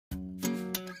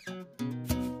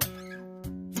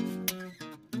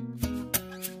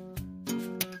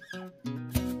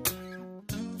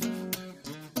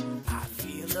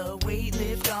the weight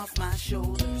lift off my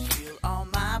shoulders. Feel all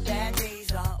my bad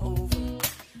days are over.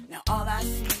 Now all I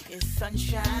see is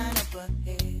sunshine up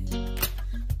ahead.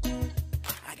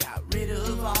 I got rid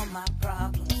of all my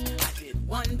problems. I did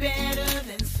one better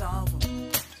than solve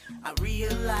them. I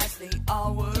realized they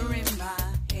all were in my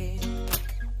head.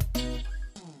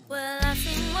 Well, I've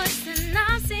seen worse and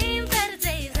I've seen better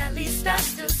days. At least I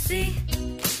still see.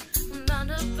 I'm bound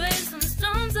to break some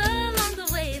storms along the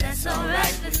way. That's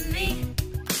alright with me.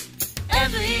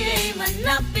 Every day might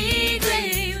not be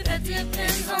great. That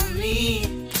depends on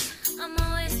me. I'm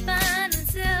always finding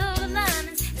silver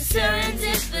linings and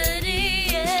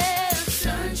serendipity. Yeah.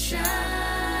 Sunshine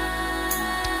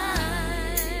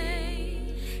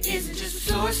isn't just a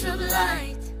source of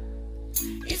light.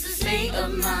 It's a state of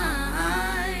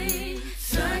mind.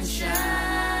 Sunshine.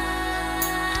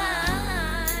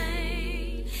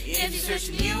 If you search,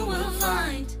 you will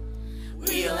find.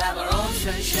 We'll have our own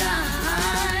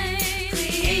sunshine.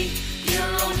 Create your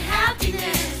own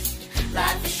happiness.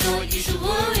 Life is short, you should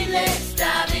worry less.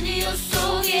 Dive into your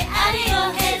soul, get out of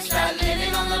your head. Start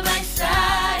living on the right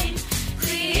side.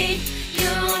 Create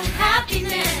your own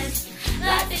happiness.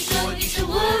 Life is short, you should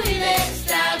worry less.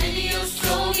 Dive into your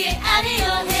soul, get out of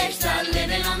your head. Start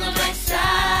living on the right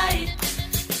side.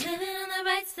 Living on the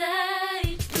right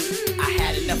side. I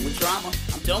had enough with drama,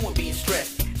 I'm done with being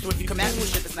stressed. So if you come at me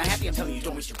with shit that's not happy, I'm telling you,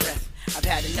 don't waste your breath. I've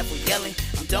had enough with yelling,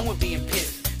 I'm done with being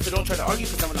pissed. So don't try to argue,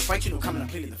 cause I'm gonna fight you, no coming, I'm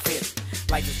pleading the fifth.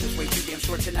 Life is just way too damn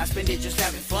short to not spend it just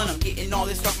having fun. I'm getting all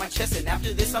this off my chest, and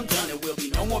after this I'm done. There will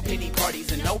be no more pity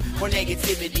parties and no more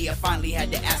negativity. I finally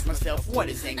had to ask myself, what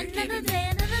is anger giving me? Another day,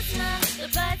 another smile, the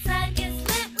bright side gets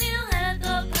lit. We don't have to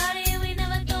go party and we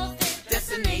never go fit.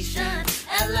 Destination,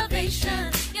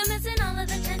 elevation. You're missing all of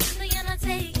the chances that you're not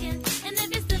taking. And if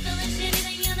you're still feeling shitty,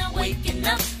 then you're not waking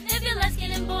up. If your life's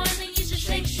getting boring, then you should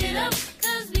shake shit up.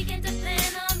 Cause we can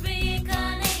depend on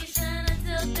reincarnation.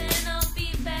 Until then, I'll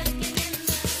be basking in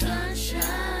the sunshine.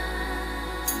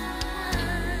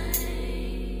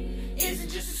 Isn't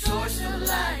just a source of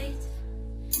light.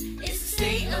 It's a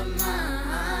state of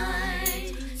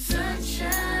mind.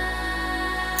 Sunshine.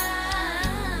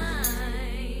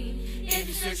 If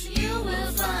you search, you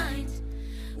will find.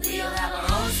 We'll have our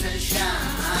own sunshine.